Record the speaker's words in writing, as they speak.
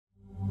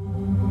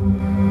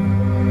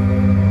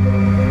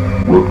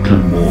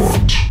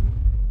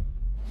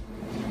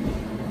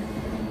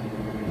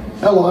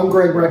Hello, I'm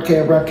Greg Retke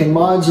of Retke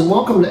Mods, and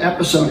welcome to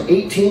episode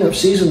 18 of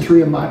season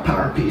 3 of my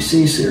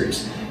PowerPC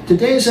series.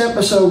 Today's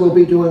episode we'll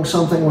be doing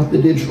something with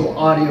the digital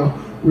audio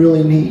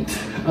really neat.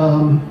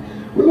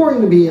 We're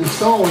going to be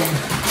installing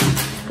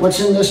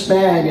what's in this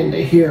bag into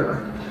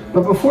here.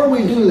 But before we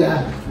do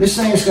that, this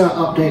thing's got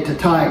to update to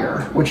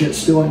Tiger, which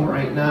it's doing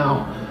right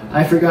now.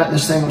 I forgot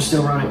this thing was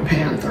still running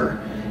Panther.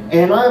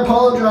 And I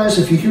apologize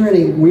if you hear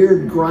any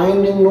weird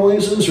grinding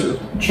noises or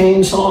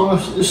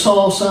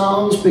chainsaw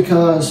sounds,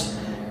 because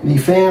the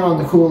fan on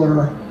the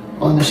cooler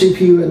on the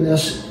CPU in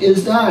this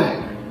is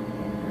dying.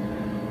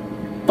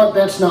 But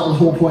that's not the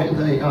whole point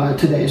of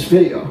today's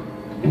video.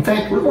 In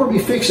fact, we're going to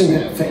be fixing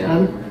that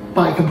fan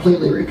by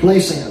completely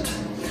replacing it.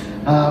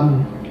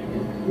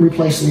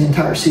 Replacing the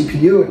entire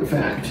CPU, in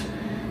fact.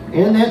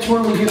 And that's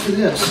where we get to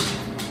this.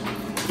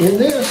 In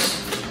this,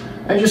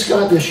 I just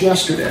got this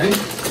yesterday.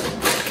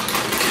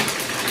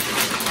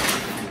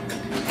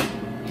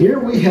 Here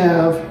we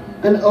have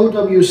an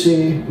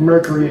OWC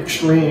Mercury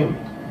Extreme.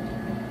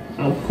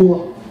 I'll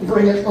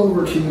bring it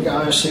over to you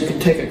guys so you can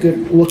take a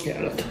good look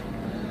at it.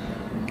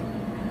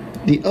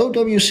 The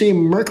OWC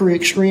Mercury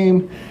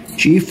Extreme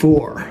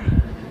G4.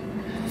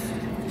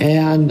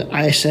 And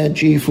I said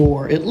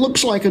G4. It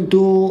looks like a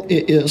dual,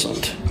 it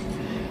isn't.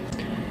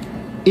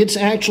 It's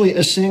actually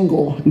a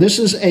single. This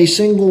is a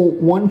single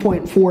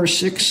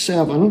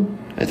 1.467,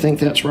 I think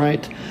that's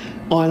right,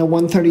 on a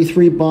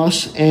 133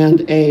 bus,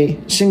 and a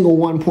single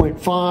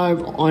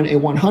 1.5 on a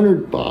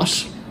 100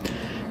 bus.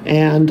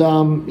 And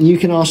you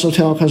can also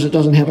tell because it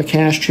doesn't have a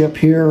cache chip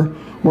here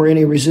or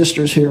any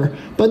resistors here.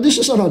 But this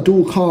is on a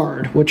dual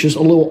card, which is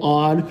a little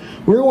odd.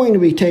 We're going to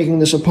be taking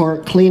this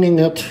apart, cleaning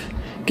it,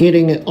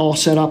 getting it all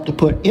set up to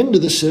put into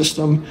the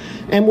system.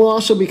 And we'll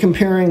also be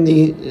comparing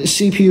the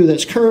CPU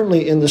that's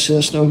currently in the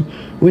system,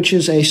 which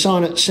is a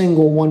Sonnet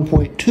single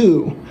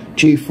 1.2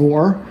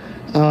 G4.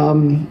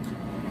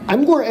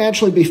 I'm going to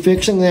actually be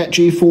fixing that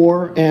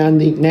G4 and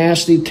the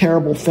nasty,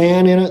 terrible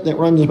fan in it that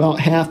runs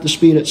about half the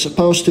speed it's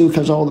supposed to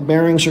because all the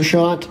bearings are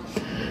shot.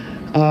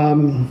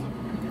 I'm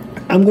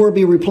going to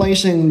be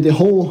replacing the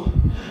whole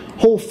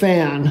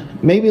fan,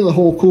 maybe the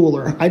whole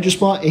cooler. I just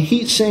bought a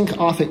heat sink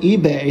off of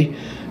eBay.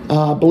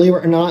 Believe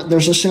it or not,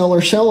 there's a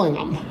seller selling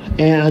them.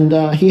 And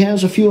he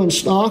has a few in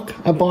stock.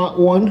 I bought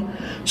one.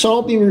 So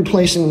I'll be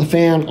replacing the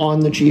fan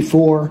on the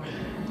G4.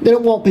 Then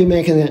it won't be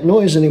making that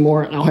noise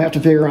anymore, and I'll have to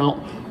figure out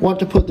what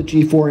to put the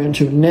G4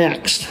 into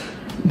next.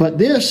 But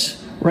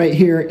this right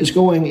here is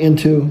going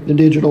into the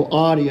digital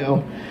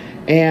audio.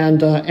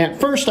 And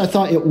at first I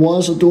thought it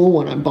was a dual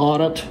when I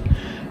bought it.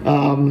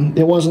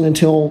 It wasn't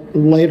until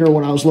later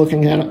when I was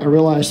looking at it I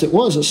realized it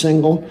was a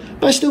single,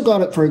 but I still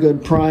got it for a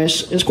good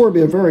price. It's going to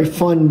be a very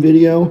fun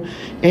video,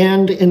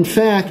 and in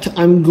fact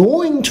I'm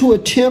going to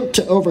attempt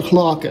to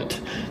overclock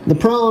it. The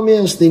problem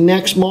is the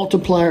next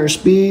multiplier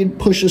speed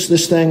pushes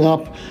this thing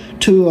up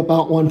to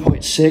about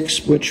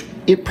 1.6, which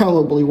it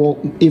probably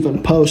won't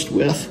even post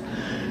with,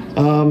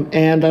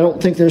 and I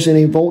don't think there's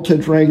any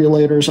voltage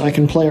regulators I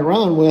can play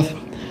around with,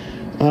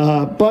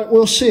 but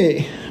we'll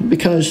see,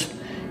 because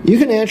you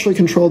can actually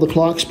control the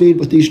clock speed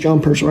with these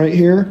jumpers right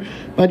here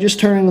by just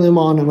turning them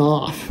on and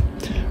off,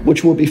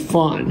 which will be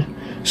fun.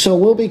 So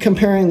we'll be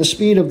comparing the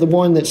speed of the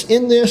one that's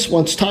in this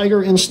once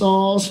Tiger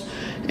installs,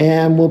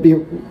 and we'll be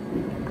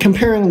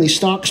comparing the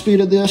stock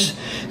speed of this,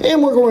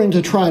 and we're going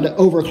to try to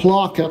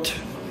overclock it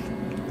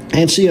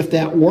and see if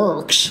that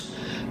works.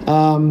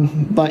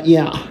 But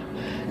yeah.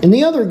 And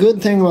the other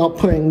good thing about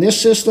putting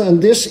this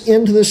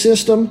into the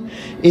system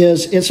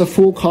is it's a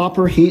full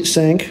copper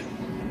heatsink.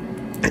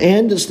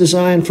 And it's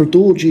designed for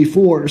dual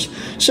G4s.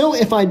 So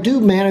if I do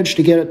manage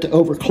to get it to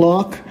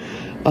overclock,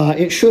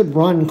 it should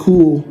run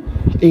cool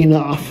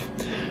enough.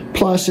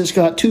 Plus, it's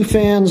got 2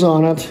 fans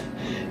on it.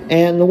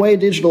 And the way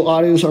digital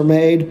audios are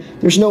made,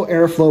 there's no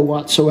airflow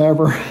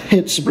whatsoever.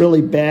 It's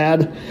really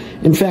bad.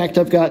 In fact,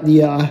 I've got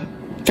the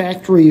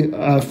factory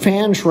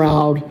fan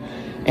shroud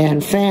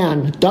and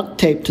fan duct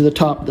tape to the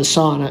top of the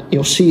Sonnet.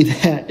 You'll see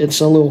that. It's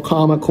a little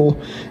comical.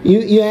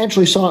 You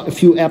actually saw it a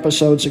few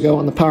episodes ago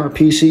on the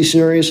PowerPC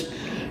series,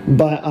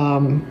 but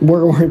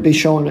we're going to be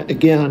showing it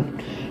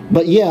again.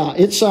 But yeah,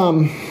 it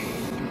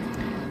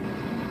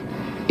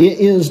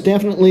is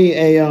definitely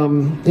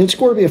it's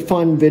going to be a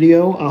fun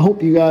video. I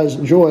hope you guys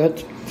enjoy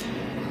it.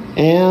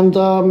 And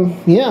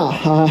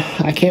yeah,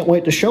 I can't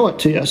wait to show it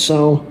to you.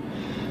 So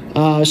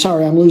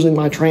sorry, I'm losing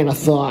my train of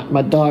thought.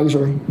 My dogs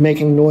are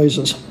making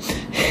noises.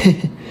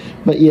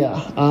 But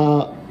yeah,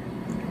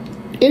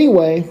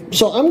 anyway,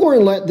 so I'm going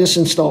to let this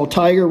install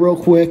Tiger real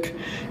quick,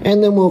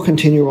 and then we'll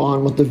continue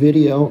on with the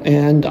video,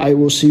 and I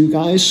will see you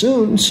guys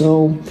soon.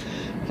 So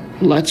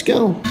let's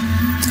go.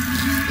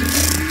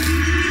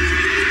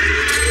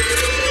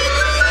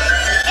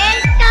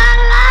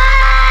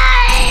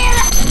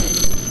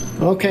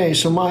 Okay,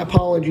 so my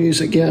apologies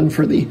again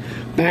for the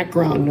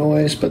background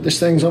noise, but this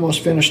thing's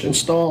almost finished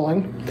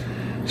installing.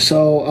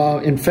 So,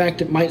 in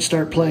fact, it might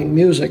start playing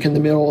music in the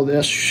middle of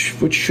this,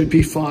 which should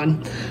be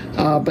fun.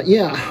 But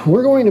yeah,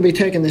 we're going to be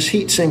taking this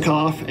heatsink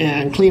off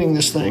and cleaning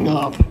this thing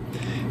up.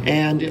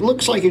 And it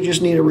looks like you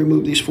just need to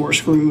remove these 4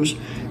 screws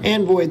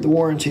and void the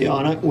warranty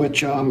on it,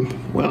 which,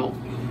 well,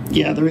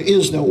 yeah, there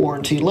is no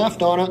warranty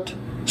left on it,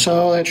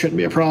 so that shouldn't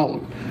be a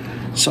problem.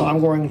 So I'm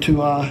going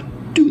to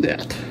do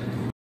that.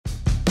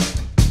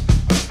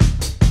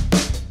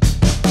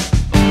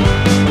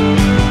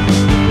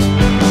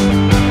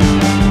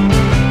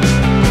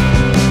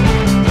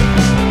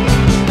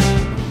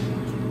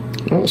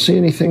 I don't see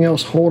anything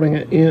else holding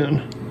it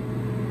in.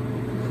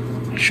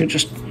 It should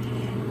just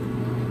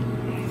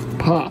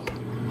pop.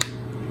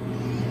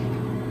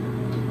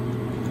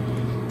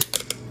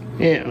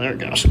 Yeah, there it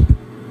goes.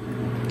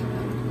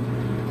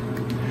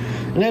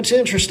 And that's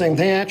interesting.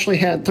 They actually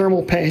had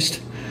thermal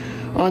paste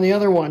on the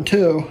other one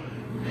too.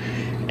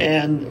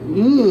 And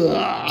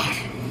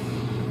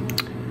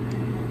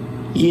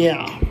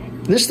yeah,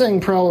 this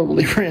thing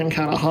probably ran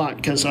kind of hot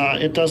because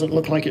it doesn't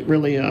look like it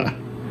really,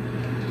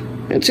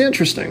 it's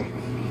interesting.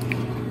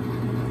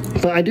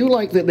 But I do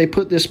like that they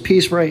put this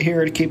piece right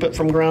here to keep it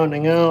from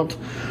grounding out,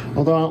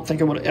 although I don't think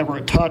it would have ever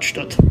touched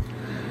it.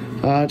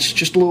 It's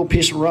just a little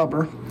piece of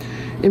rubber.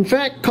 In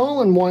fact,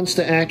 Colin wants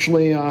to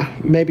actually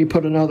maybe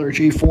put another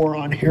G4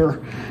 on here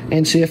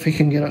and see if he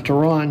can get it to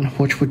run,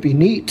 which would be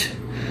neat.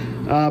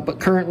 But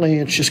currently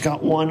it's just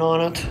got one on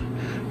it.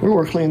 We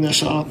will clean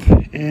this up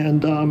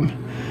and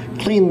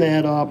clean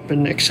that up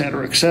and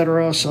etc.,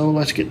 etc. So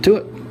let's get to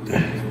it.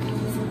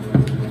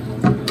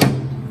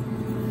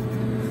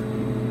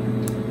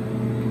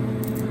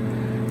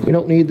 We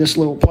don't need this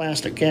little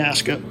plastic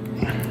gasket.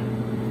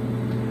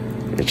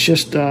 It's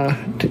just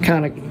to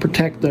kind of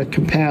protect the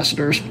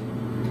capacitors,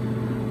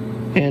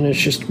 and it's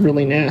just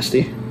really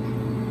nasty.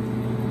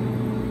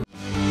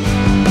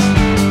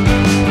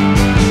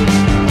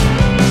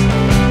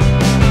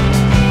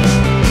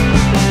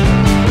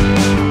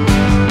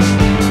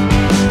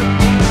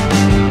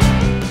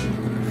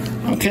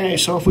 Okay,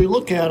 so if we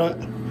look at it,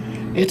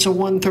 it's a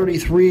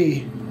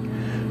 133,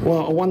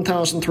 well, a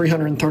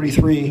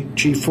 1333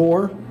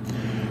 G4.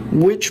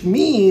 Which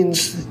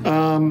means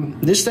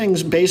this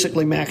thing's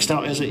basically maxed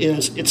out as it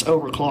is. It's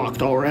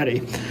overclocked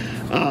already.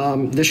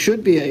 This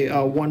should be a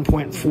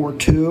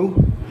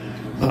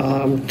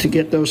 1.42 to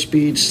get those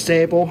speeds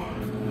stable,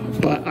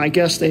 but I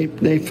guess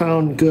they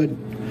found good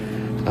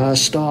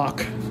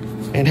stock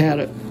and had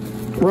it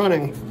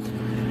running.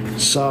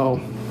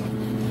 So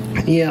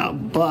yeah,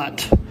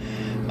 but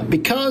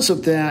because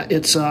of that,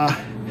 it's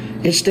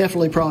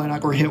definitely probably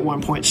not going to hit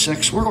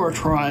 1.6. We're going to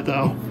try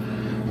though.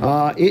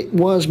 It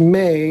was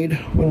made,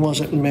 when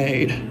was it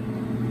made?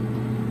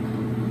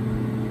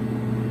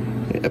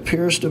 It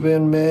appears to have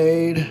been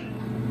made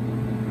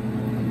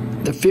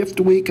the 5th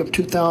week of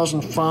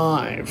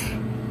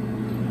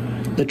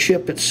 2005. The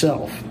chip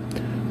itself.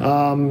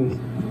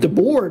 The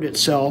board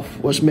itself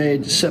was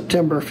made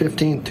September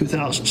 15,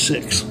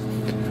 2006.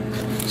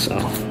 So,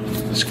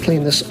 let's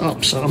clean this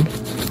up some.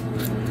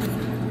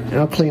 And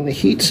I'll clean the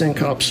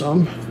heatsink up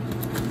some.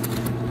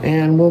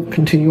 And we'll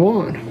continue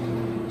on.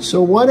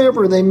 So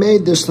whatever they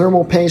made this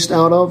thermal paste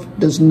out of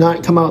does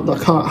not come out the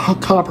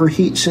copper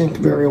heatsink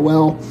very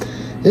well.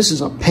 This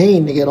is a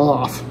pain to get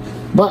off.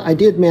 But I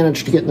did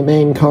manage to get the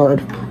main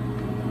card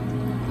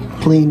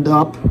cleaned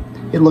up.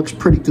 It looks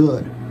pretty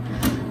good.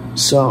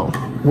 So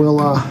we'll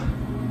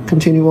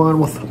continue on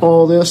with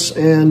all this,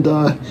 and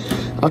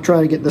I'll try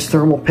to get this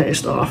thermal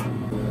paste off.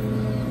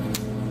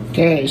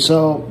 Okay,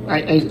 so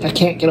I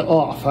can't get it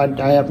off.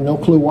 I have no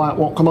clue why it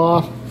won't come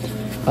off.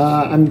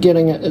 I'm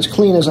getting it as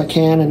clean as I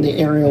can in the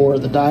area where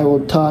the die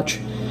will touch,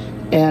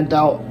 and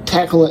I'll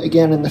tackle it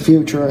again in the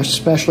future,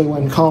 especially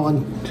when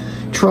Colin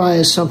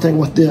tries something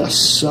with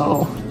this.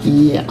 So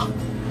yeah,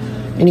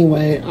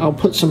 anyway, I'll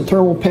put some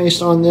thermal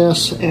paste on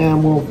this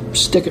and we'll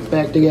stick it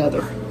back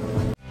together.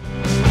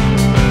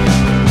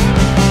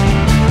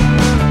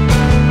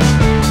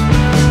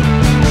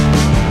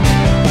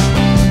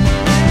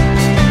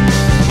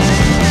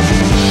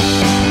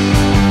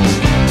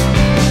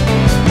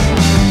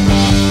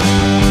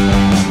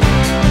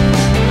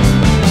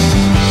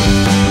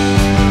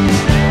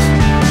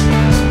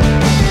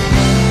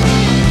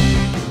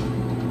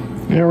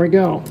 There we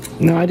go.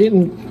 Now I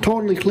didn't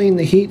totally clean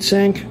the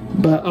heatsink,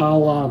 but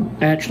I'll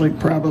actually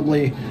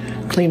probably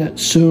clean it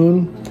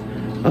soon.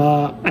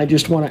 I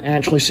just want to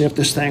actually see if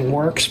this thing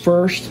works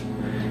first.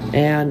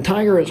 And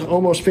Tiger is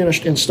almost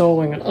finished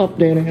installing and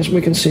updating. As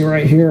we can see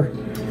right here,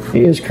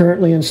 he is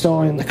currently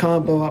installing the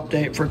combo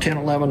update for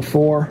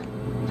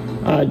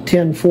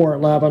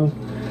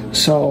 10.4.11.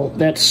 So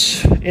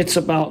it's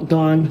about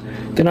done.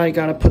 Then I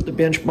got to put the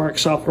benchmark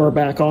software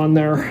back on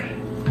there,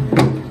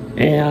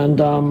 and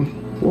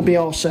we'll be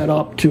all set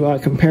up to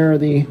compare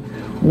the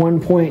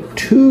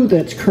 1.2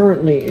 that's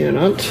currently in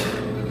it.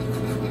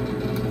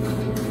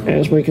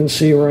 As we can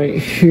see right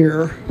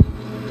here.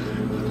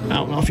 I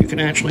don't know if you can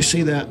actually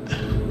see that.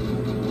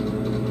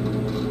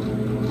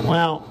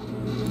 Well,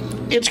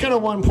 it's got a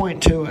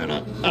 1.2 in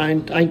it.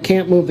 I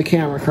can't move the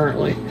camera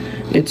currently.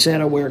 It's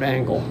at a weird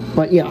angle.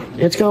 But yeah,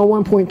 it's got a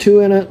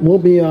 1.2 in it. We'll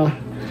be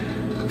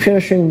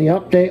finishing the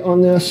update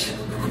on this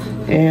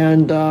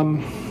and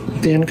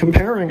then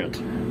comparing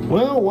it.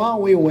 Well,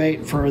 while we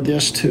wait for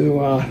this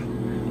to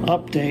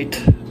update,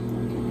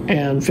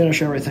 and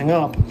finish everything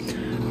up.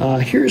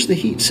 Here's the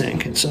heat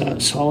sink. It's a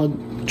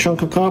solid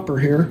chunk of copper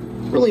here.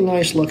 Really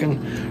nice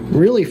looking,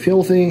 really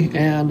filthy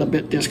and a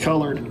bit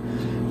discolored,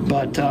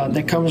 but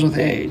that comes with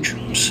age.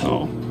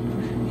 So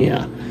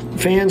yeah,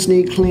 fans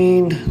need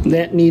cleaned,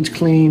 that needs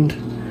cleaned.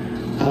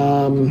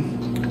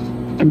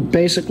 I'm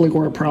basically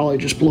going to probably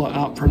just blow it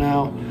out for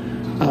now.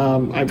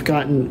 I've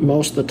gotten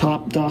most of the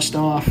top dust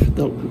off.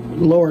 The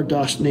lower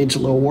dust needs a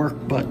little work,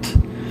 but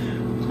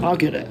I'll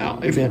get it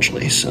out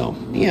eventually. So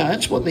yeah,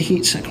 that's what the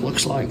heatsink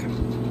looks like.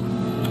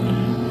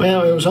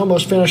 Well, it was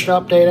almost finished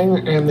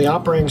updating and the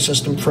operating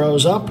system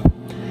froze up.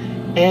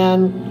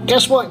 And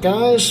guess what,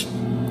 guys?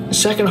 The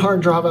second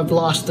hard drive I've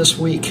lost this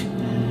week.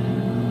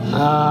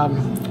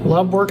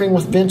 Love working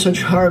with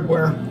vintage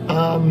hardware.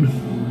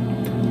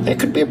 It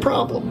could be a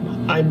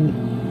problem.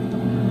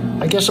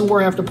 I guess I'm going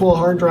to have to pull a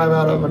hard drive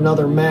out of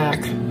another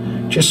Mac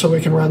just so we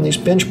can run these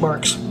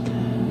benchmarks.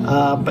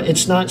 But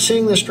it's not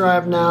seeing this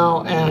drive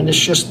now, and it's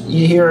just,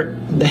 you hear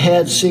the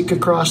head seek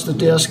across the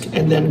disk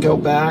and then go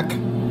back,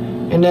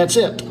 and that's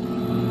it.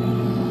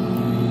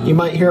 You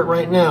might hear it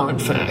right now, in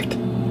fact.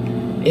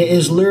 It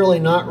is literally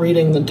not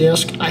reading the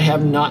disk. I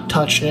have not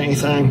touched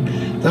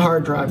anything. The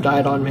hard drive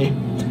died on me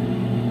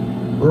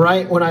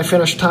right when I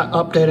finished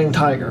updating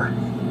Tiger.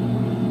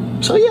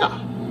 So yeah,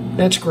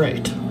 that's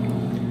great.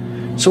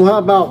 So how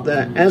about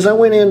that? As I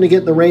went in to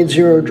get the RAID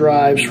 0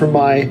 drives from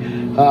my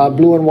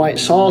blue and white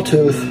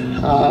Sawtooth,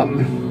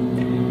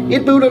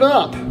 it booted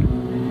up.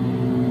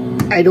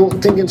 I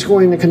don't think it's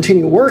going to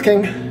continue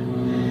working,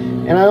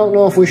 and I don't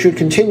know if we should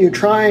continue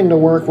trying to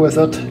work with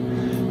it.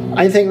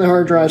 I think the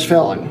hard drive's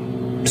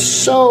failing.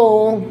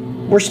 So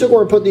we're still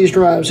going to put these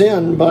drives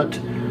in, but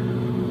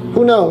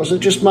who knows? It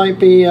just might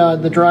be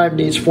the drive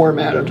needs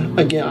formatted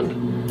again.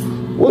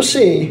 We'll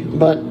see,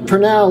 but for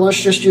now,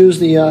 let's just use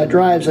the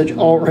drives that you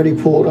already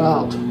pulled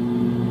out.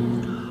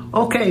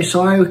 Okay,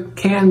 so I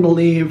can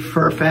believe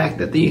for a fact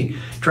that the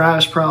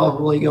drive's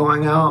probably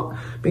going out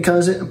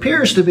because it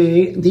appears to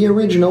be the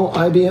original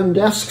IBM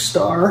Desk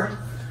Star,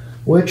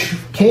 which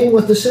came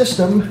with the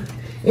system.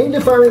 And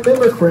if I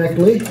remember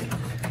correctly,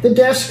 the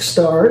Desk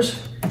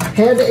Stars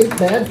had a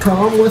bad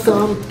problem with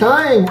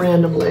dying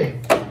randomly.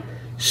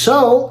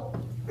 So,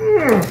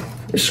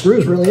 the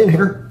screw's really in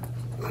here.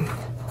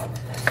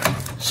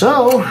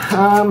 So,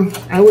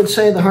 I would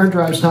say the hard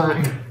drive's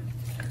dying.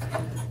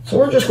 So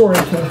we're just going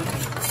to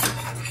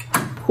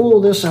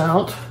pull this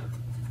out.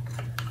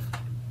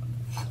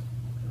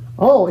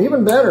 Oh,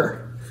 even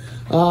better.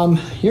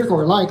 You're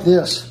going to like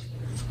this.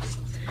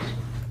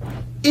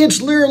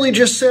 It's literally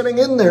just sitting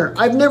in there.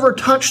 I've never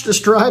touched this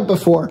drive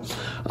before.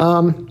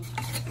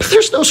 But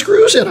there's no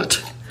screws in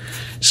it.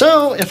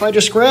 So, if I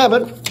just grab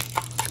it.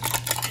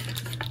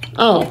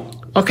 Oh,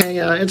 okay,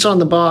 it's on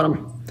the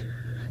bottom.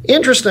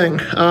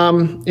 Interesting.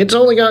 It's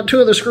only got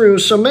 2 of the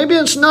screws, so maybe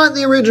it's not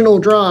the original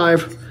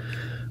drive.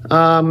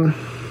 But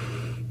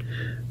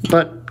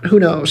who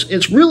knows?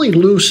 It's really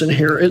loose in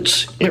here.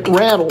 It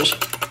rattles.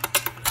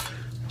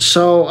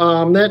 So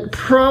that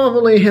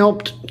probably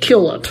helped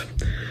kill it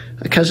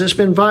because it's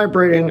been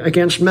vibrating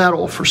against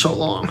metal for so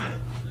long.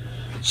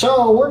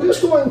 So we're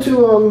just going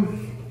to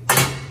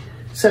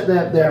set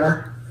that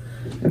there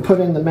and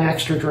put in the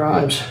Maxter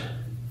drives.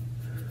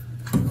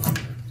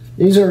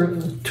 These are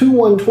 2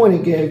 120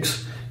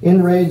 gigs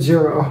in RAID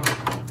 0.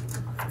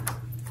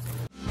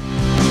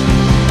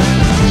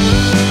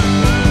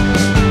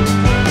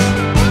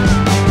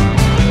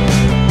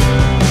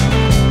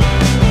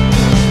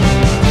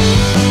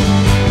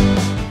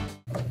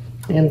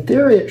 In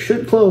theory, it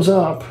should close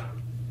up.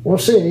 We'll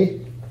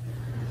see.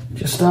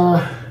 Just,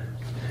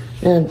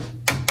 and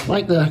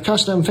like the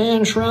custom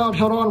fan shroud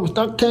held on with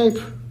duct tape.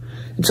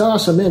 It's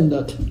awesome, isn't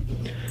it?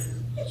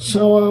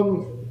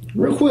 So,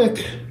 real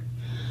quick,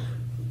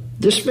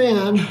 this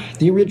fan,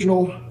 the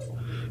original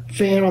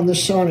fan on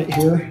this Sonnet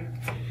here,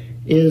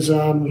 is,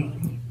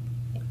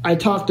 I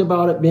talked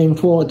about it being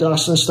full of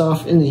dust and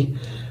stuff in the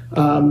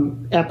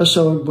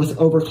episode with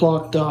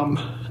overclocked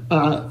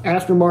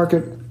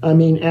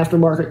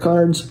aftermarket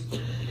cards,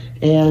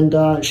 and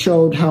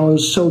showed how it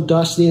was so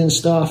dusty and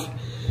stuff.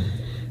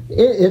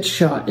 It's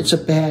shot. It's a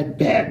bad,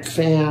 bad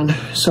fan.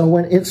 So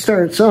when it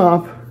starts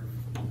up,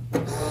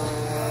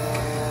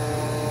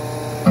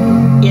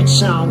 it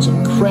sounds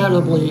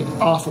incredibly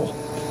awful.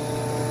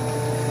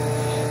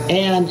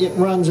 And it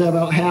runs at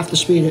about half the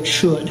speed it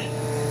should.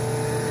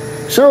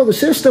 So the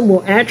system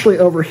will actually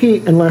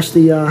overheat unless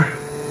the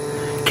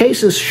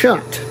case is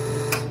shut.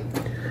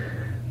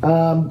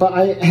 But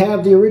I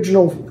have the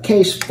original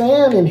case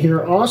fan in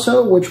here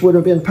also, which would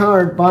have been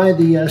powered by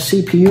the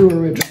CPU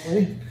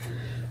originally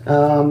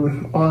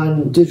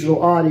on digital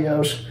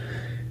audios.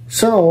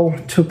 So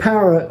to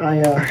power it, I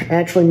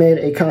actually made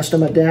a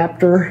custom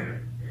adapter,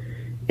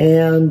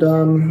 and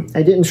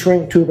I didn't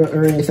shrink tube it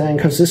or anything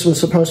because this was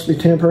supposed to be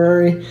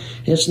temporary.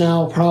 It's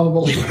now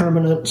probably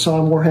permanent, so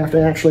I'm going to have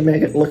to actually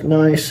make it look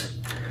nice.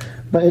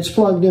 But it's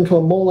plugged into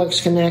a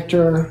Molex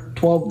connector,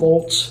 12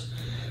 volts.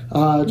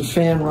 The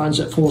fan runs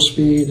at full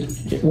speed.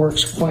 It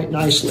works quite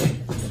nicely.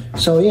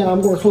 So yeah,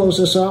 I'm going to close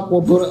this up.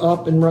 We'll boot it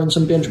up and run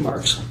some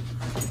benchmarks.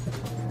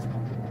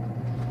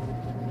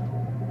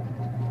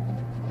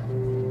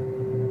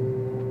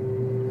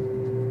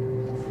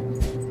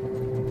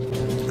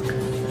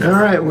 All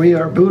right, we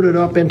are booted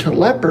up into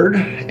Leopard,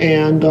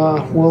 and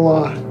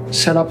we'll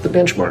set up the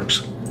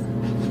benchmarks.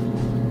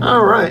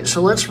 All right,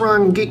 so let's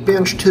run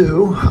Geekbench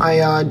 2.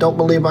 I don't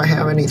believe I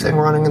have anything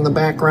running in the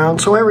background,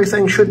 so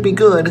everything should be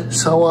good.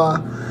 So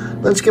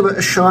let's give it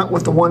a shot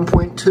with the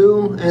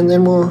 1.2, and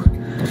then we'll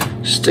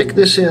stick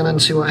this in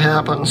and see what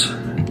happens.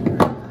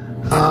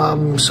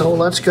 So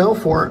let's go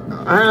for it.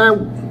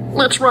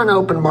 Let's run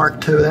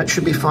OpenMark 2. That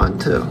should be fun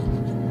too.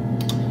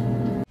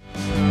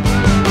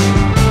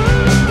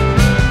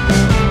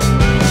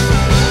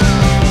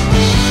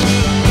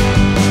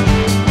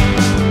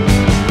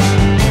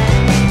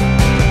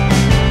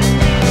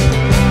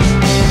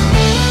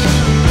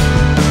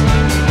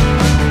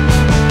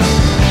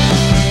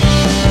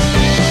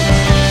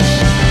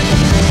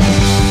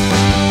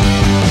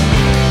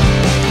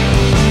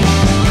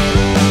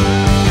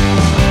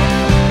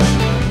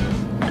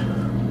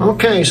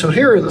 Okay, so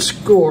here are the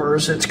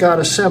scores. It's got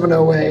a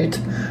 708.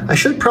 I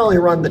should probably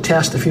run the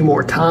test a few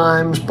more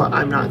times, but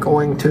I'm not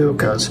going to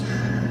because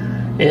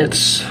it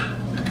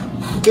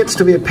gets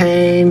to be a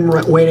pain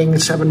waiting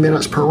 7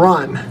 minutes per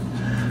run.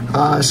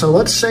 So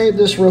let's save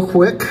this real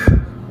quick.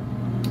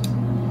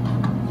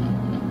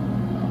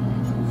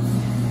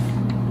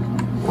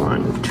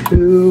 One,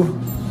 two.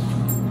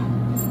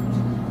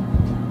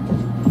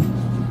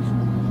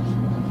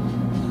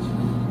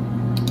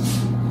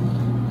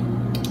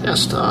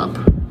 Desktop.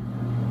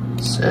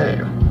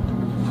 Save.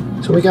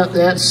 So we got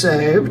that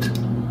saved.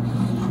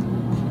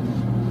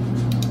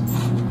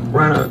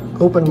 Run an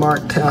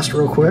OpenMark test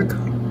real quick.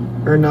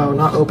 Or no,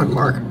 not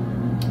OpenMark.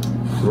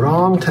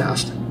 Wrong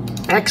test.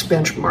 X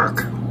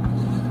benchmark.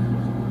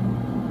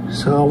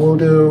 So we'll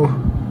do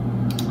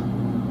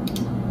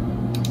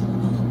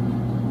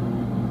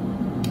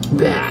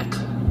that.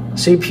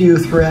 CPU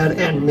thread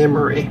and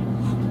memory.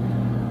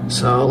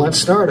 So let's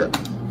start it.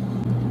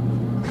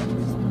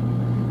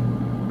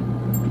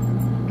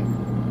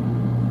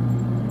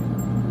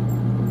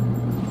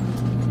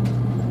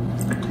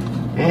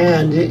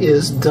 And it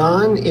is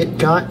done. It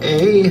got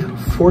a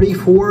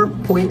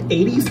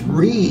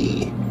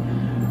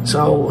 44.83.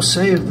 So we'll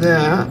save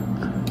that.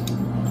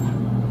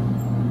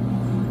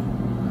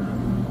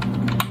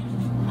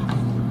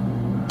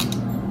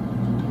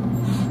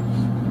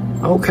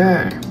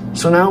 Okay,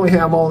 so now we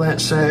have all that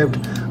saved.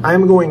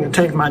 I'm going to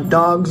take my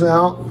dogs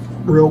out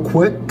real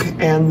quick,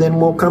 and then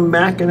we'll come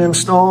back and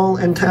install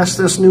and test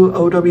this new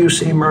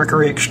OWC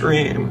Mercury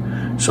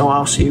Extreme. So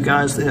I'll see you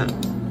guys then.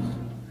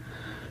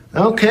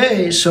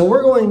 Okay, so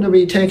we're going to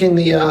be taking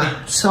the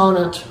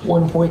Sonnet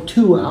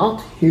 1.2 out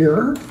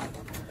here.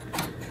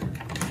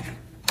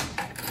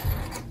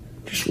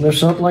 Just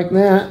lifts up like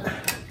that.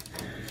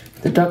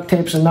 The duct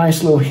tape's a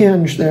nice little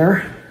hinge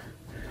there.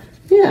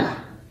 Yeah,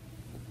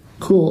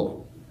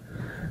 cool.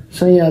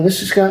 So yeah, this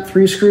has got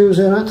 3 screws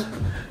in it.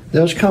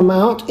 Those come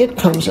out, it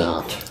comes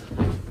out.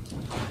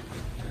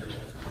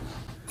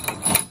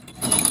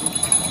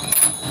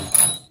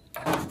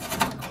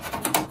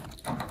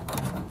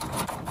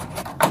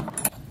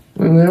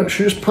 And then it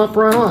should just pop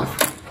right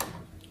off,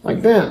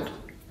 like that.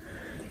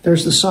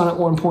 There's the Sonnet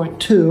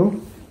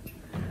 1.2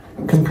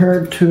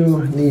 compared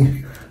to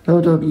the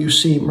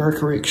OWC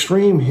Mercury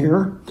Extreme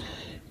here.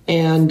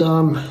 And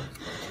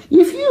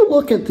if you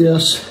look at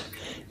this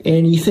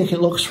and you think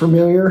it looks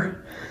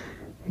familiar,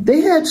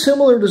 they had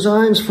similar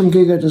designs from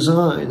Giga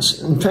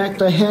Designs. In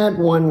fact, I had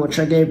one which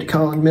I gave to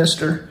Colin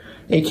Mister,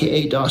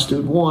 aka DOS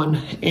Dude 1,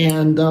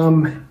 and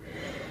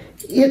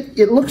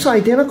it looks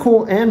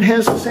identical and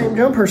has the same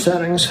jumper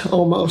settings,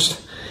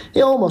 almost.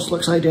 It almost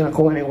looks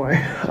identical anyway.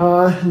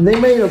 They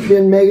may have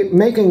been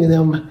making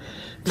them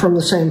from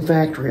the same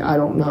factory, I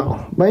don't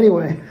know. But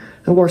anyway,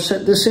 I'm going to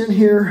set this in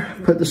here,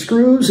 put the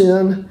screws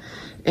in,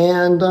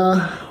 and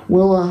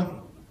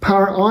we'll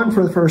power it on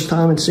for the first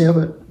time and see if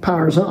it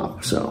powers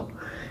up. So,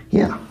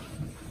 yeah.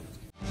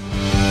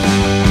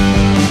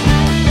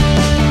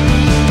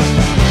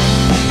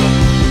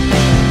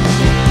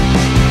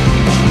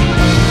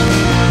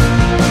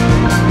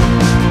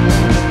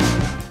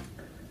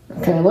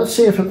 Okay, let's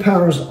see if it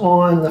powers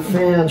on the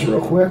fans real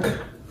quick.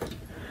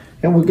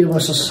 And will give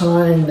us a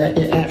sign that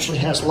it actually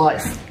has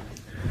life.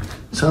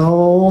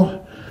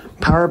 So,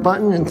 power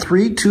button in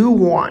 3, 2,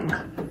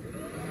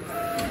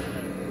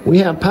 1. We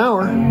have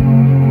power,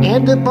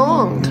 and it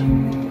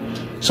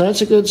bonged. So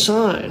that's a good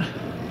sign.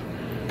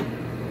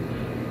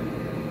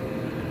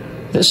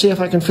 Let's see if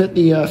I can fit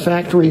the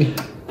factory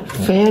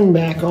fan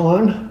back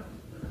on.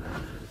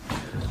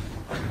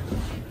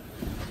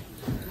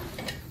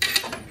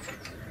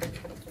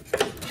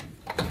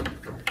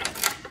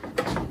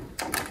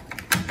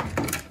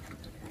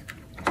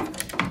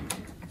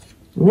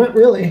 Not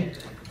really.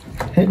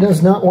 It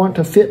does not want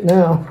to fit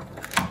now.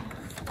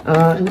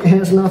 It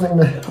has nothing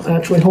to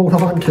actually hold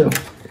on to.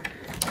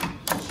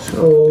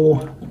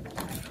 So,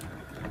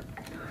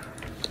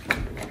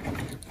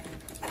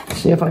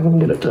 see if I can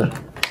get it to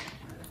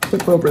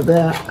flip over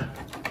that.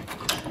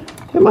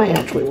 It might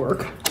actually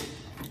work.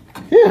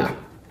 Yeah.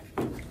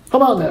 How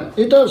about that?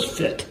 It does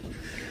fit.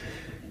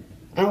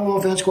 I don't know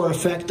if that's going to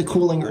affect the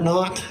cooling or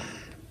not.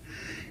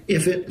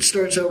 If it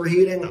starts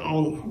overheating,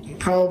 I'll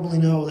probably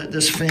know that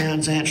this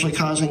fan's actually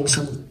causing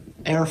some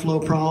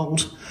airflow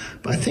problems.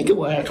 But I think it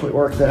will actually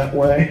work that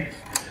way.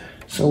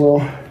 So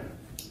we'll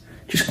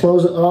just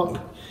close it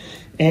up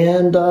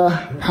and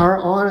power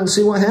it on and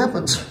see what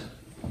happens.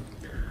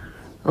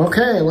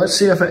 Okay, let's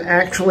see if it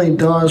actually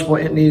does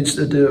what it needs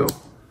to do.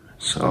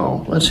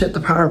 So let's hit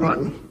the power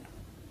button.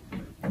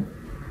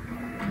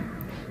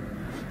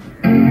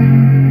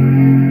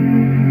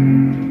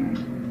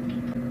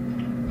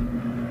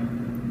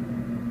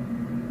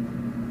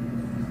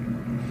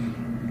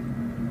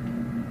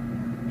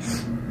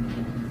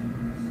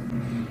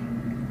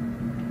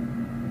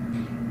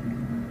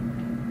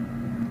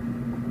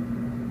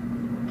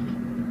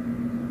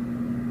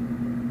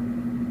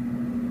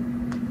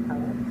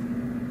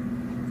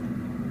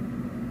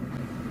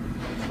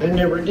 I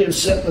never did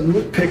set the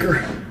boot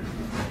picker.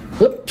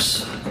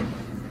 Oops.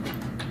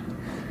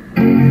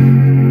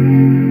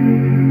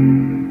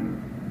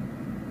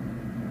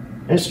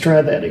 Let's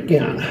try that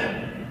again.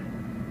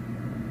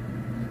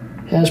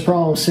 Has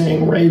problems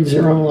saying RAID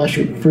 0 unless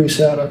you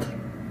preset it.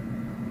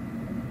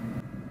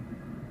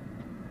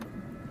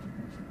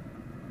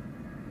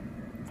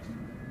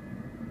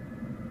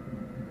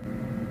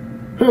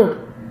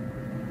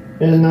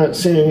 It's not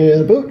seeing any of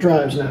the boot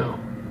drives now.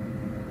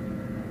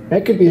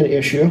 That could be an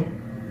issue.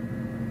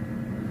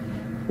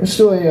 Let's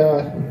do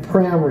a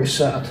param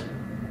reset.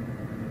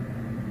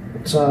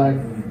 It's a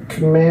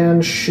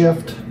Command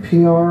Shift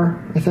PR,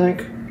 I think.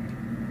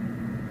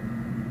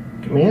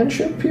 Command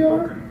Shift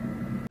PR?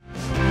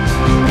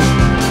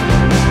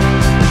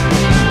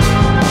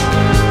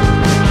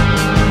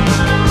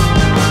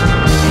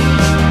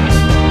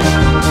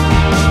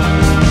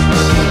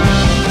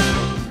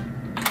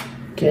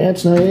 Okay,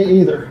 that's not it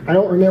either. I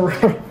don't remember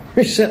how to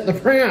reset the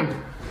param.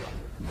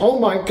 Oh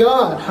my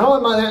God, how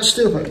am I that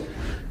stupid?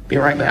 Be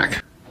right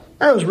back.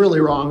 I was really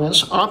wrong.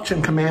 It's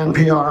Option Command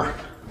PR.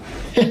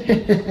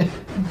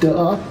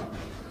 Duh.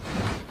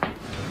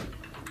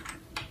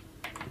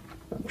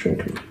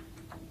 Option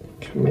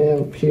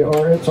Command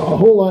PR. It's a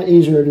whole lot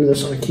easier to do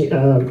this on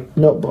a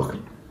notebook.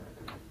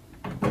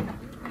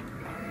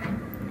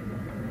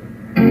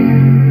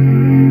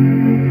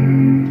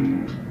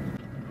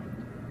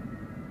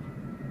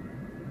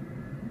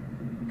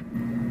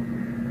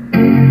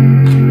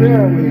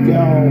 There we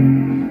go.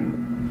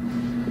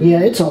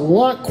 Yeah, it's a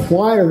lot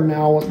quieter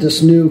now with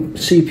this new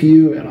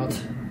CPU in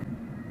it.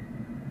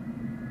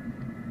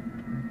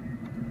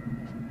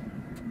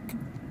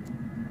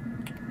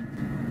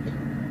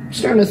 I'm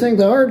starting to think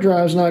the hard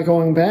drive's not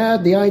going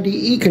bad. The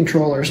IDE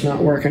controller's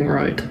not working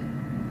right.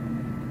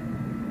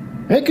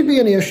 That could be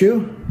an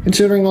issue,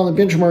 considering all the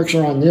benchmarks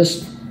are on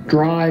this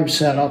drive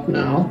setup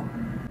now.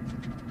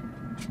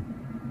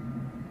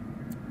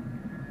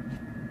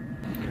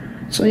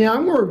 So yeah,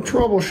 I'm going to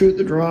troubleshoot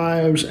the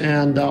drives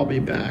and I'll be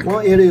back. Well,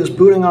 it is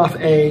booting off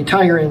a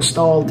Tiger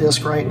install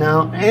disk right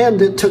now,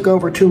 and it took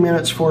over 2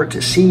 minutes for it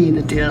to see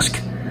the disk.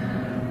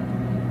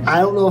 I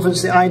don't know if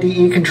it's the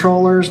IDE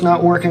controllers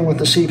not working with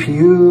the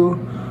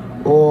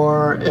CPU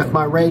or if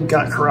my RAID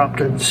got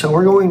corrupted. So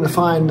we're going to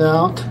find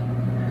out,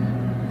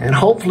 and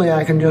hopefully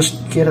I can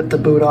just get it to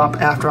boot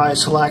up after I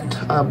select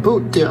a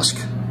boot disk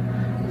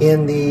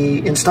in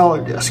the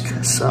installer disk.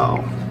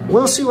 So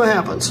we'll see what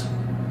happens.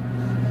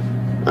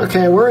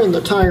 Okay, we're in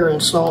the Tiger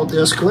install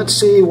disk. Let's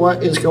see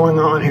what is going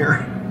on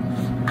here.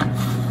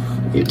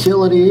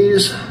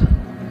 Utilities.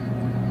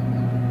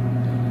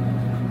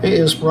 It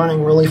is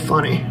running really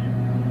funny.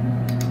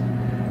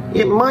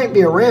 It might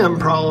be a RAM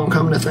problem,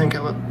 come to think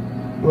of it.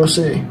 We'll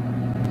see.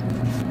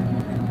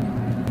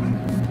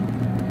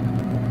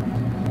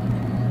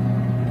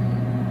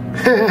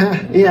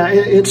 Yeah,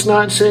 it's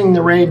not seeing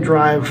the RAID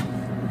drive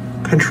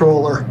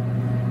controller.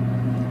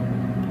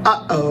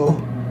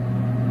 Uh-oh.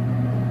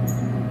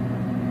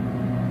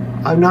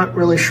 I'm not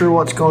really sure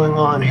what's going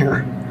on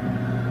here.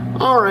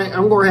 Alright,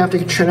 I'm going to have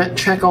to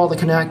check all the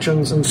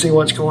connections and see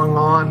what's going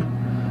on.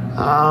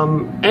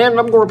 And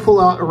I'm going to pull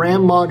out a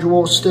RAM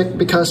module stick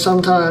because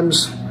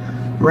sometimes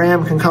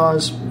RAM can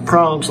cause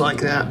problems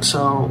like that.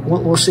 So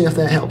we'll see if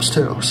that helps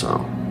too.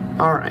 So,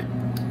 alright.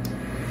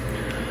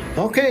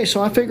 Okay,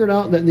 so I figured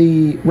out that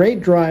the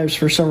RAID drives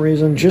for some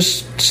reason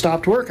just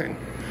stopped working.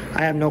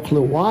 I have no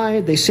clue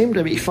why. They seem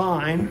to be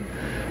fine,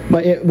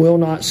 but it will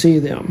not see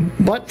them.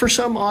 But for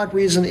some odd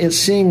reason, it's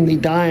seeing the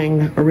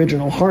dying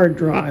original hard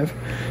drive.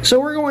 So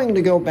we're going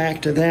to go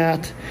back to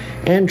that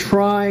and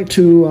try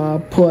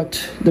to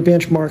put the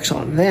benchmarks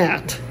on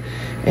that.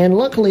 And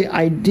luckily,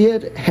 I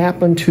did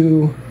happen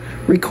to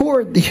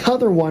record the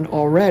other one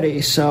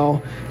already,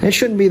 so it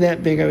shouldn't be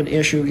that big of an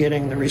issue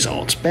getting the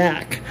results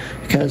back,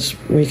 because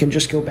we can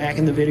just go back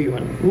in the video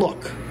and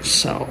look.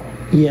 So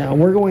yeah,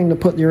 we're going to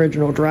put the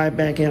original drive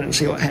back in and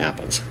see what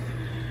happens.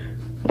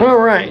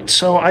 Alright,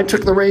 so I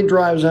took the RAID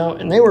drives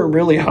out and they were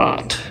really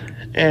hot,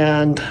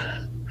 and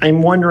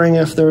I'm wondering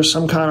if there's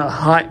some kind of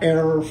hot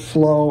air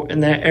flow in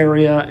that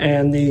area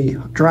and the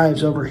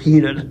drive's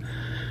overheated.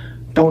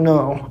 Don't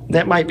know.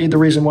 That might be the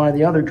reason why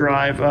the other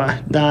drive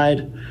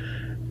died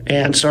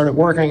and started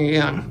working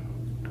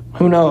again.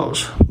 Who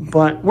knows?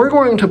 But we're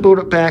going to boot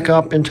it back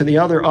up into the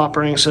other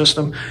operating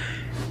system,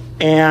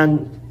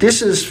 and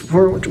this is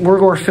where we're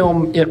going to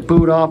film it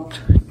boot up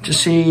to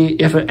see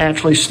if it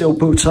actually still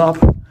boots up.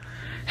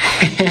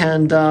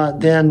 And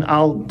then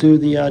I'll do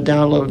the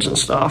downloads and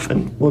stuff,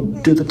 and we'll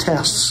do the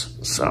tests.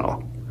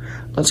 So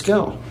let's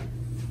go.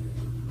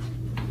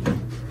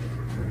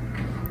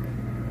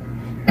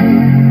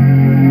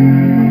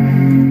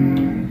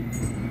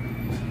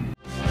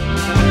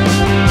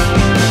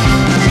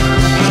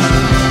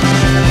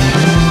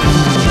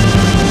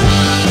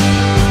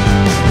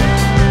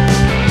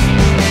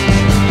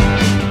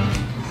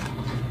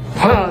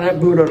 Wow, that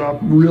booted up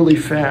really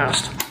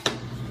fast.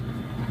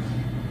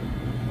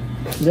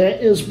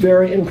 That is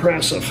very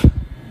impressive.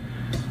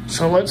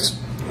 So let's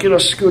get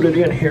us scooted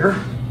in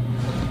here.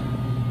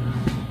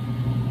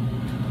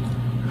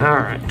 All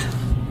right.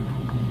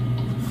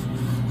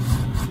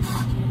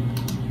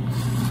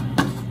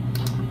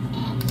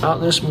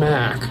 About this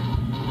Mac.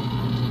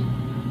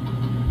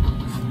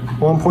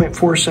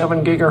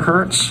 1.47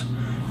 gigahertz,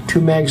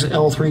 2 megs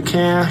L3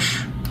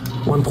 cache,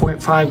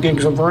 1.5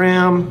 gigs of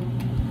RAM.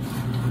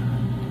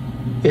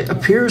 It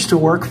appears to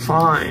work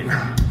fine.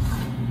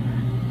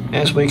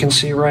 As we can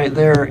see right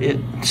there,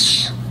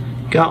 it's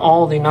got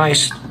all the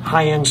nice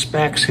high-end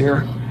specs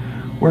here.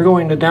 We're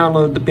going to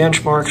download the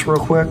benchmarks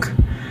real quick,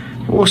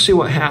 and we'll see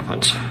what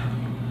happens.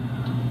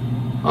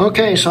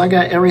 Okay, so I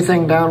got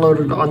everything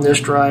downloaded on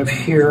this drive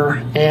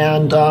here,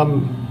 and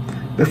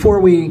before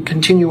we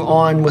continue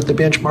on with the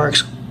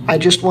benchmarks, I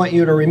just want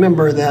you to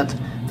remember that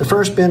the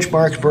first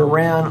benchmarks were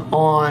ran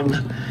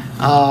on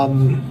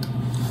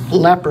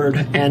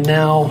Leopard, and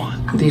now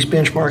these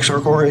benchmarks are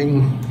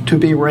going to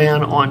be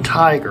ran on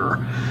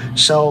Tiger.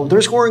 So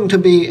there's going to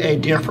be a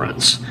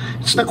difference.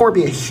 It's not going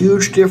to be a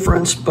huge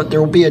difference, but there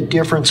will be a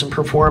difference in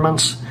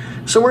performance.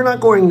 So we're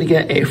not going to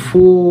get a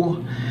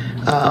full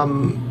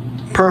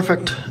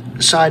perfect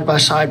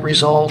side-by-side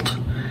result,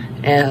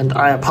 and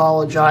I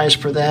apologize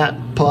for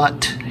that,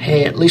 but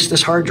hey, at least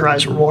this hard drive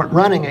is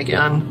running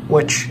again,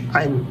 which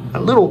I'm a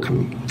little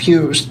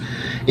confused.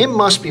 It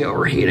must be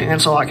overheating,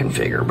 that's all I can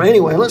figure. But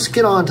anyway, let's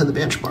get on to the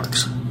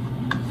benchmarks.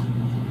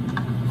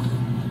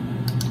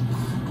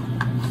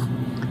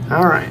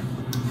 All right,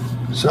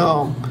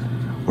 so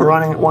we're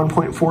running at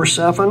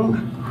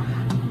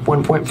 1.47,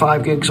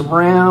 1.5 gigs of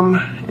RAM,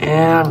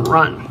 and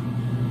run.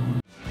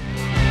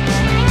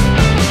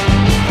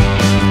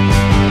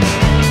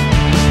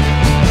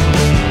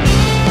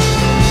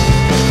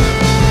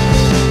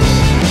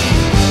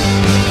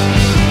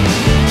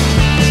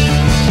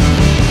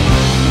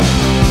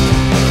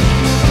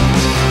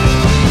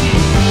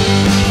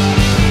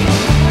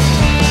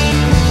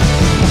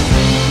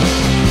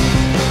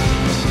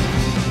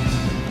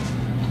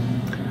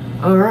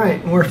 All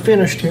right, we're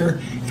finished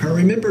here. If I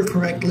remember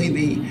correctly,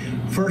 the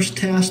first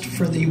test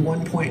for the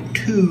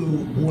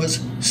 1.2 was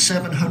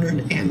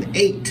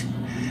 708.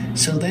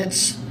 So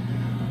that's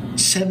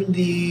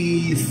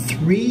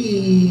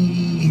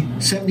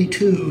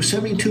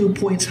 72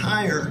 points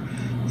higher.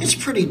 It's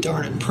pretty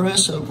darn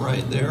impressive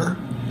right there.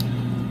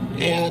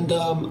 And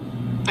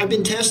I've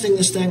been testing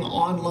this thing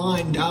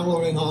online,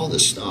 downloading all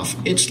this stuff.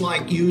 It's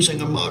like using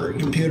a modern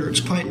computer.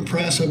 It's quite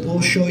impressive.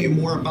 We'll show you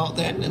more about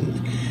that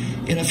in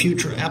a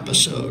future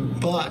episode,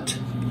 but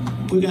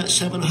we got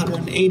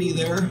 780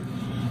 there.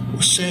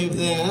 We'll save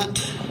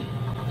that.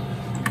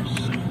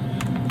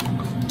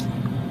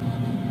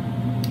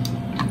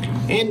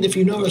 And if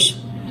you notice,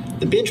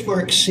 the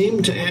benchmarks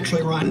seem to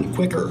actually run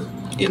quicker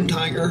in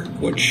Tiger,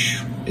 which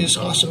is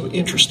also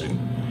interesting.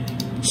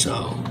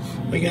 So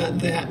we got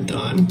that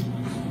done.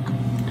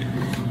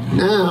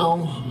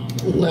 Now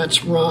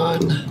let's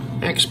run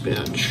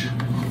Xbench,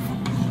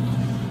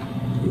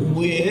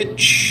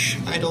 which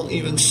I don't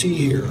even see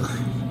here.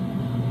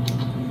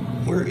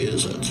 Where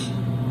is it?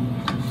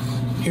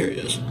 Here it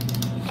is.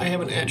 I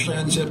haven't actually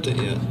unzipped it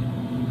yet.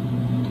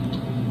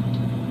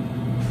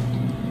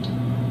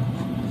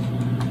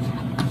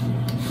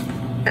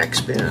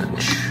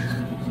 Xbench.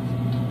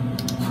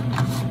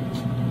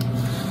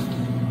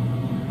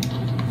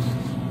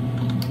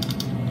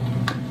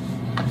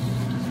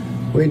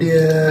 We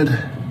did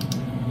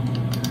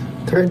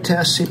thread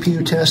test,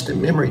 CPU test,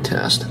 and memory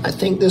test. I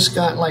think this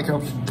got like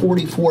a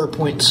 44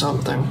 point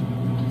something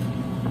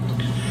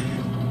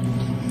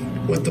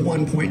with the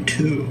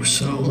 1.2.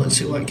 So let's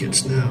see what it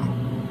gets now.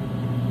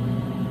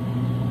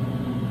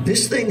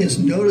 This thing is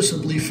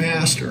noticeably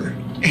faster,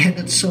 and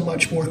it's so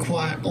much more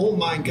quiet. Oh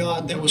my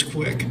God, that was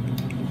quick.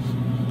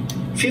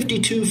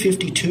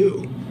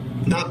 52,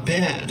 not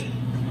bad.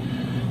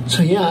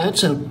 So yeah,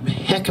 that's a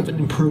heck of an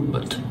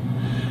improvement.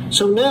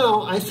 So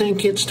now I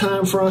think it's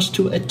time for us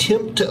to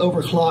attempt to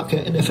overclock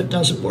it, and if it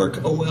doesn't work,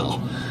 oh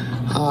well.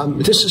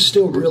 This is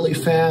still really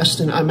fast,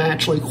 and I'm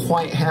actually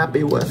quite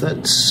happy with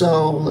it.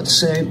 So let's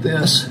save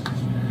this.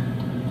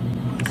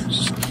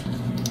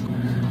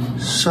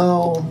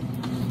 So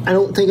I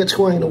don't think it's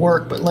going to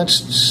work, but let's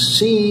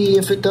see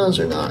if it does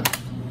or not.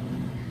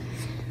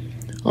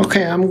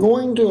 Okay, I'm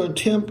going to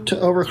attempt to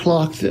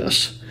overclock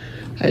this.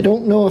 I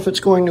don't know if it's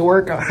going to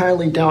work. I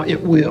highly doubt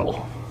it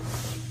will.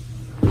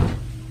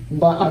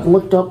 But I've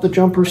looked up the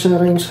jumper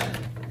settings.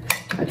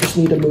 I just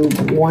need to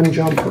move one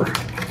jumper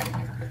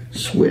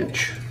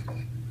switch,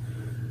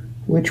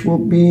 which will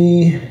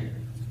be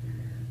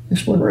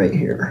this one right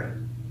here.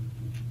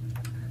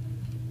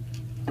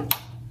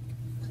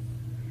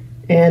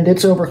 And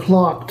it's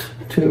overclocked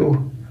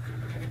to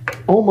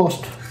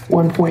almost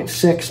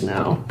 1.6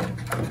 now,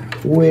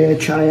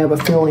 which I have a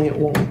feeling it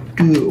won't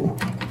do.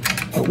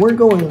 But we're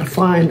going to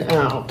find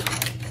out.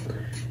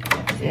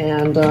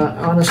 And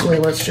honestly,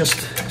 let's just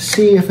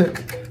see if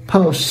it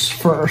posts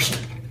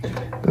first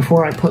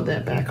before I put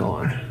that back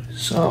on.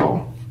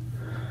 So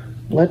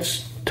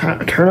let's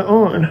turn it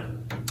on.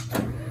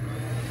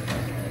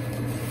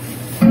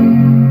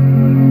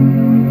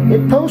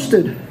 It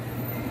posted.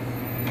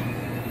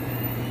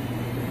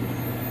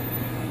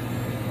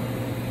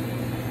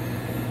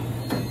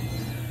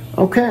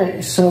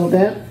 Okay, so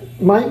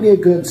that might be a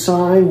good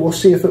sign. We'll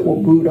see if it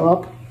will boot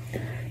up.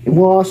 And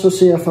we'll also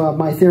see if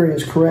my theory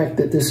is correct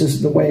that this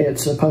is the way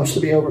it's supposed to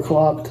be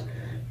overclocked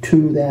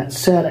to that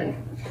setting.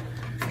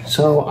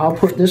 So I'll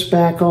put this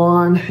back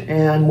on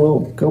and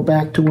we'll go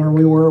back to where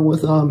we were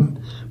with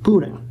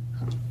booting.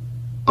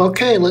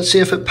 Okay, let's see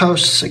if it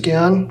posts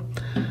again.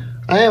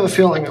 I have a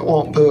feeling it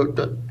won't boot,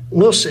 but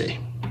we'll see.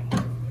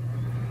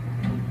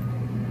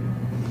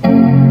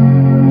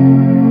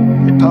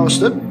 It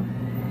posted.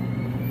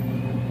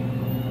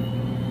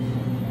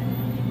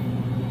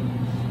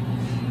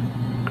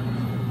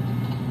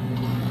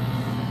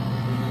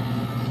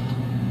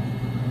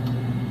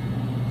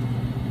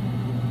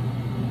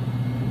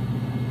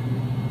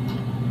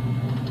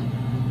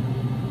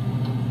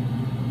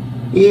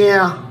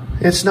 Yeah,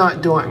 it's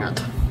not doing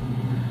it.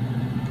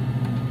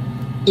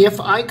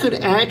 If I could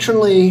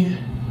actually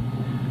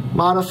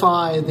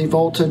modify the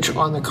voltage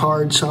on the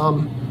card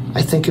some,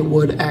 I think it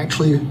would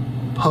actually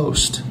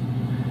post.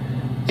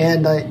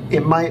 And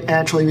it might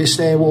actually be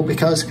stable,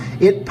 because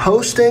it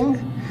posting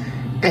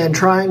and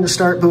trying to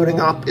start booting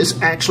up is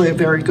actually a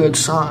very good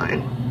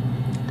sign,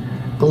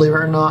 believe it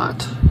or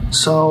not.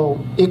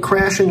 So it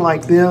crashing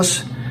like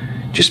this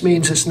just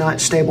means it's not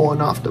stable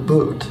enough to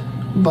boot.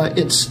 But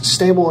it's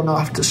stable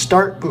enough to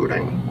start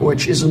booting,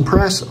 which is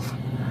impressive.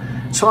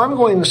 So I'm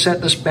going to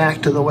set this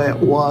back to the way it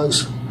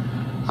was,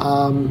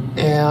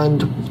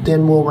 and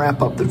then we'll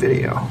wrap up the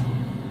video.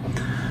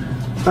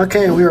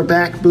 Okay, we are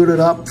back booted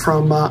up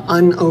from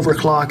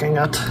unoverclocking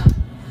it.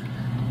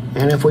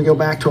 And if we go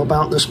back to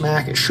About This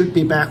Mac, it should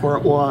be back where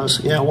it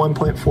was. Yeah,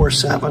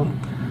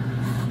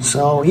 1.47.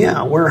 So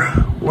yeah,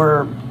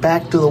 we're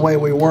back to the way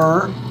we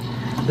were.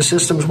 The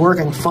system's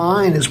working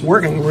fine. It's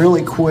working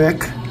really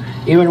quick.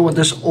 Even with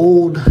this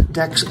old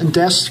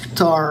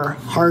Deskstar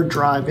hard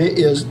drive, it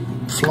is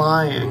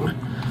flying.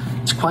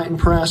 It's quite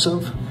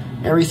impressive.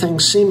 Everything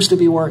seems to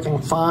be working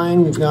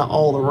fine. We've got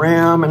all the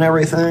RAM and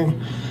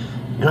everything.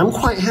 And I'm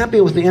quite happy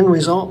with the end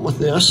result with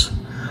this.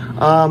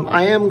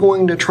 I am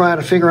going to try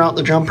to figure out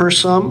the jumper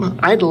some.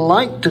 I'd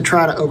like to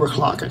try to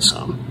overclock it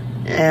some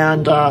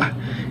and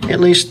at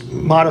least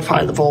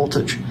modify the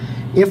voltage.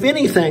 If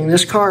anything,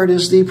 this card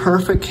is the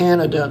perfect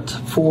candidate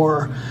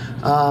for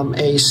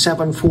a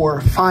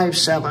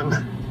 7457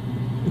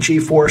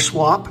 G4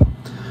 swap,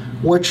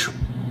 which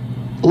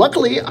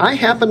luckily I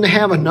happen to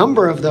have a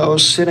number of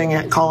those sitting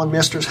at Colin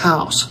Mister's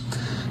house,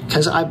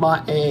 because I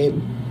bought a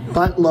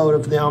buttload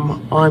of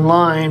them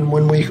online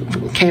when we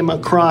came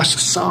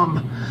across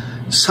some.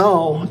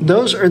 So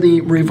those are the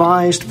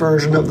revised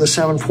version of the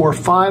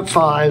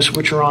 7455s,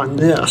 which are on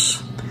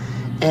this,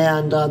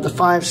 and the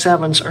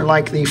 57s are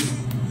like the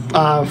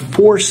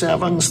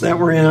 47s that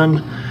were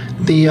in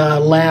the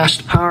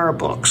last Power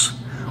books,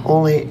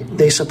 only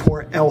they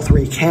support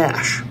L3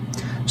 cache,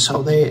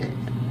 so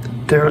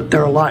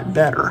they're a lot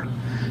better.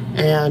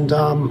 And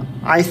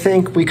I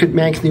think we could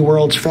make the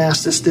world's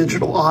fastest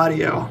digital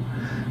audio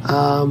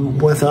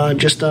with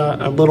just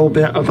a little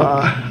bit of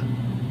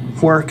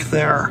work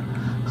there,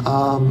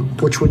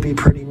 which would be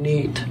pretty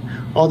neat.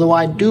 Although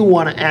I do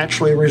want to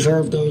actually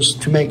reserve those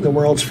to make the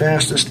world's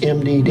fastest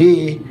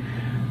MDD.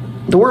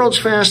 The world's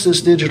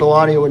fastest digital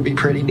audio would be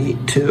pretty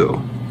neat too.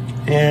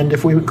 And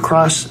if we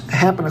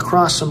happen to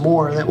cross some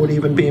more, that would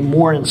even be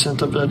more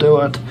incentive to do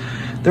it.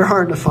 They're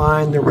hard to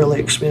find, they're really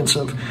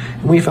expensive,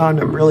 and we found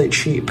them really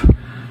cheap.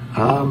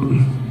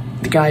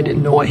 The guy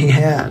didn't know what he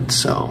had,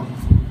 so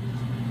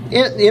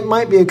it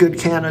might be a good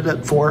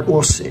candidate for it,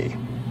 we'll see.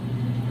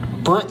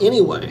 But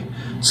anyway,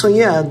 so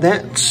yeah,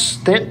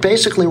 that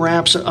basically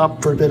wraps it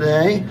up for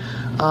today.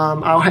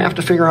 I'll have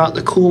to figure out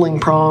the cooling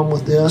problem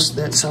with this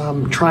that's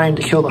trying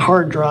to kill the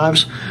hard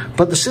drives,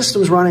 but the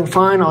system's running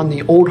fine on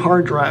the old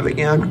hard drive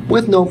again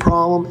with no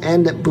problem,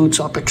 and it boots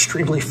up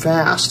extremely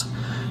fast.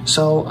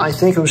 So I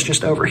think it was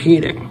just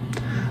overheating.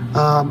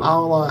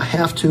 I'll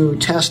have to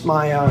test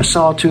my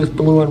Sawtooth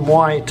blue and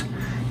white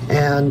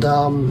and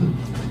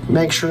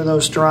make sure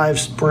those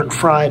drives weren't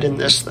fried in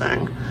this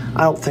thing.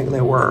 I don't think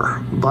they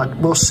were, but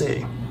we'll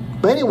see.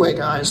 But anyway,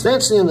 guys,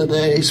 that's the end of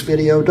today's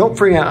video. Don't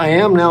forget, I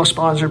am now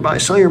sponsored by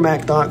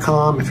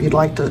SellYourMac.com. If you'd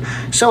like to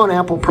sell an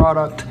Apple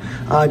product,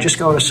 just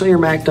go to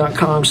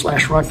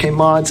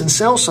SellYourMac.com/RockKMods and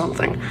sell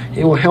something.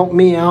 It will help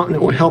me out, and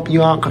it will help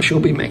you out because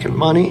you'll be making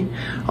money.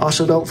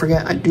 Also, don't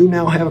forget, I do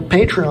now have a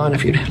Patreon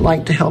if you'd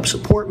like to help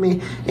support me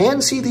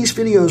and see these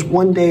videos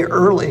one day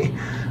early.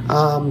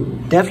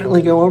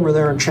 Definitely go over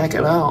there and check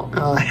it out.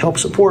 Help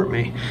support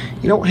me.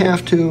 You don't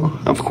have to,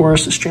 of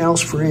course, this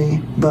channel's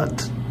free,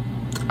 but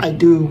I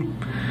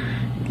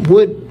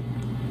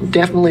would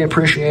definitely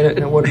appreciate it,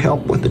 and it would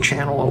help with the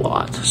channel a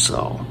lot.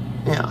 So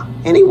yeah,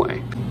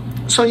 anyway,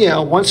 so yeah,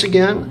 once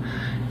again,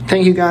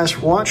 thank you guys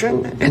for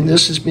watching, and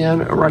this has been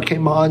a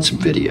RockKMods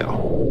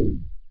video.